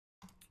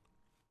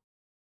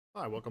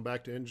Hi, welcome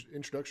back to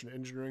Introduction to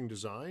Engineering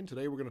Design.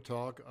 Today we're going to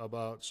talk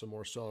about some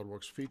more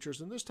Solidworks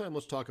features, and this time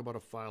let's talk about a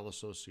file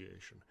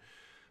association.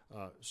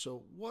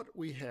 So what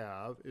we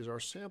have is our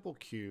sample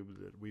cube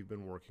that we've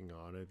been working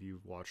on if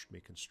you've watched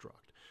me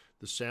construct.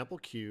 The sample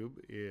cube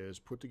is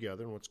put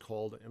together in what's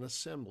called an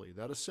assembly.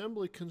 That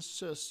assembly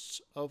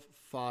consists of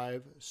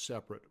 5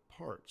 separate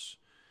parts.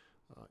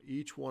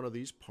 Each one of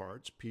these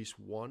parts, piece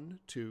 1,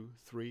 2,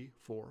 3,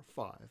 4,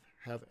 5,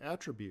 have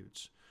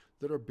attributes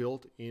that are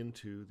built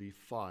into the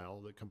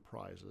file that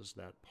comprises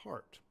that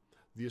part.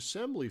 The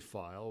assembly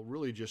file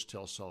really just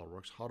tells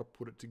SOLIDWORKS how to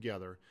put it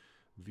together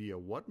via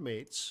what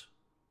mates,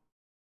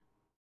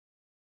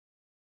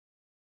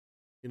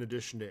 in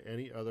addition to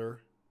any other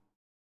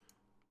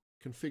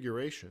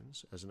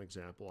configurations. As an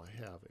example, I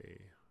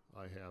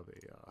have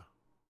a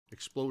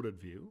exploded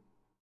view.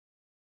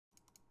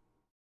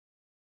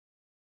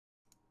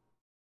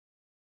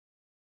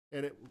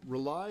 And it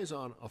relies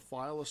on a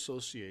file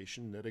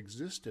association that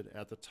existed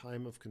at the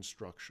time of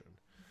construction.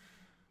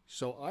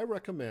 So I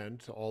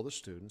recommend to all the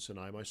students, and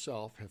I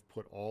myself have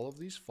put all of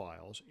these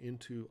files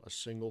into a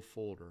single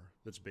folder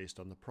that's based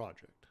on the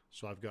project.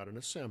 So I've got an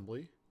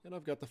assembly, and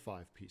I've got the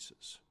 5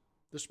 pieces.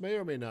 This may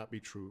or may not be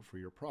true for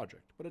your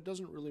project, but it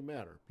doesn't really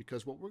matter,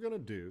 because what we're going to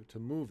do to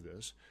move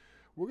this,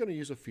 we're going to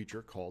use a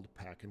feature called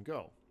Pack and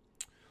Go.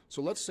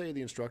 So let's say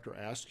the instructor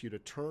asks you to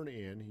turn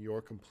in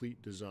your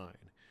complete design.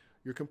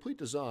 Your complete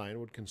design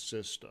would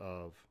consist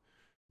of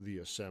the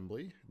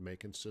assembly. It may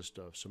consist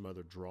of some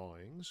other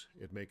drawings.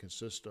 It may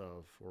consist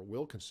of, or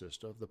will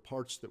consist of, the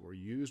parts that were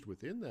used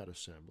within that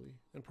assembly,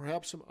 and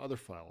perhaps some other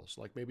files,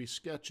 like maybe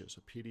sketches,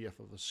 a PDF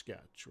of a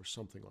sketch, or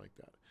something like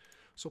that.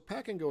 So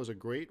Pack and Go is a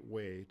great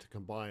way to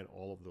combine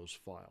all of those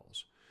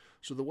files.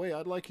 So the way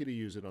I'd like you to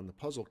use it on the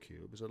puzzle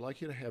cube is I'd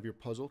like you to have your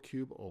puzzle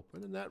cube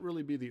open, and that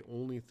really be the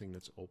only thing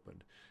that's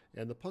opened.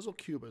 And the puzzle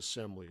cube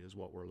assembly is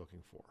what we're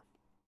looking for.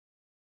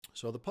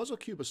 So the puzzle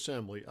cube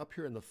assembly, up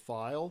here in the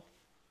File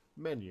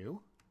menu,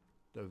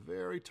 the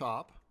very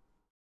top,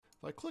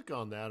 if I click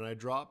on that and I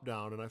drop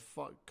down and I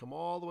come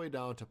all the way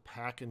down to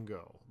Pack and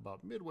Go,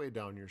 about midway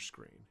down your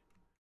screen.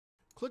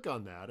 Click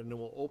on that and it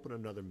will open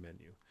another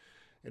menu.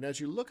 And as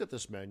you look at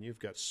this menu, you've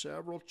got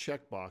several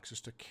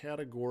checkboxes to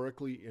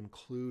categorically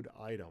include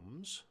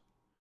items.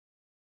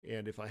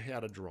 And if I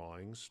had a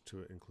drawings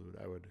to include,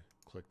 I would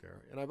click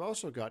there. And I've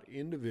also got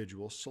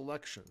individual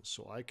selections,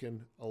 so I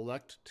can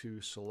elect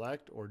to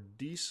select or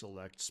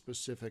deselect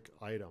specific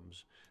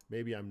items.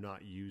 Maybe I'm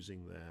not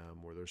using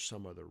them or there's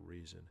some other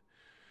reason.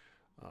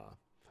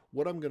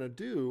 What I'm going to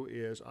do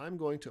is I'm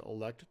going to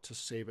elect to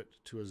save it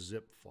to a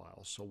zip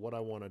file. So what I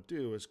want to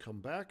do is come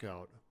back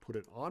out, put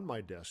it on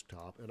my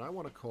desktop, and I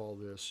want to call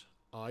this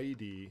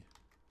IED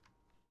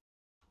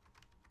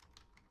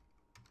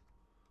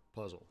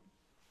puzzle.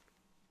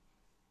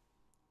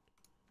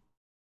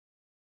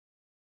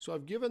 So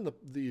I've given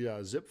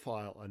the zip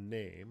file a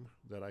name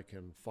that I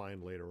can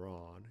find later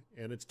on,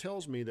 and it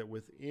tells me that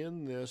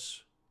within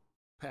this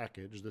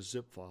package, the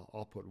zip file,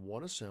 I'll put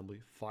 1 assembly,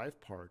 5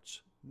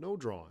 parts, no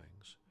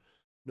drawings,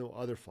 no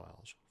other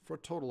files, for a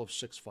total of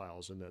 6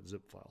 files in that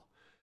zip file.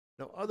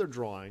 Now, other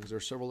drawings, there are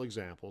several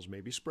examples,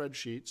 maybe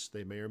spreadsheets.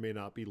 They may or may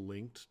not be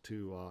linked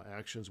to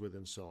actions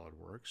within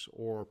SOLIDWORKS,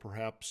 or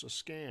perhaps a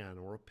scan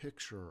or a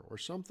picture or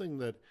something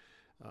that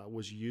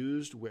was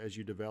used as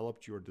you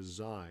developed your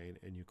design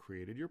and you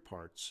created your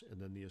parts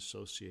and then the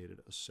associated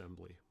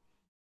assembly.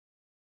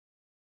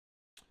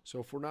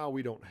 So for now,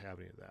 we don't have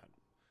any of that.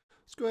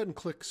 Let's go ahead and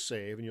click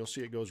Save, and you'll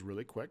see it goes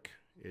really quick.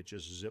 It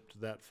just zipped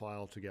that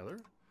file together.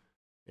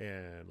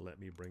 And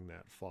let me bring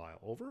that file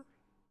over.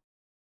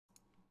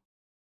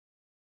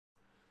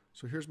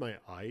 So here's my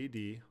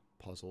IED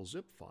puzzle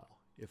zip file.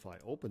 If I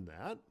open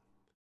that,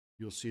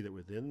 you'll see that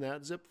within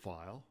that zip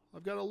file,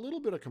 I've got a little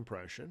bit of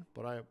compression,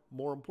 but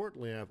more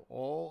importantly, I have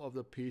all of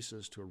the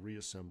pieces to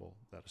reassemble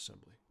that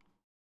assembly.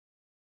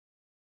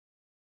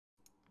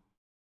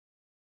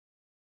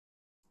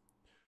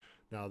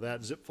 Now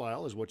that zip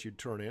file is what you'd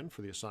turn in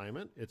for the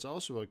assignment. It's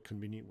also a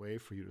convenient way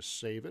for you to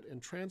save it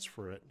and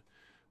transfer it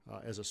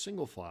as a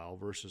single file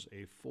versus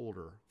a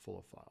folder full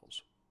of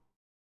files.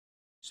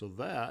 So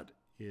that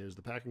is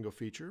the Pack and Go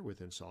feature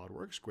within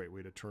SOLIDWORKS. Great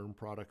way to turn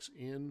products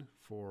in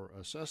for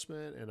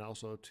assessment and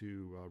also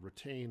to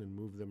retain and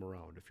move them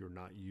around if you're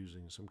not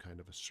using some kind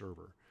of a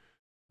server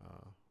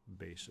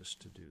basis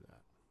to do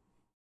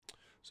that.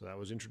 So that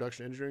was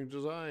Introduction to Engineering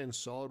Design,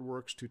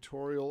 SOLIDWORKS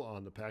tutorial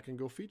on the Pack and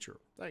Go feature.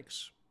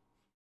 Thanks.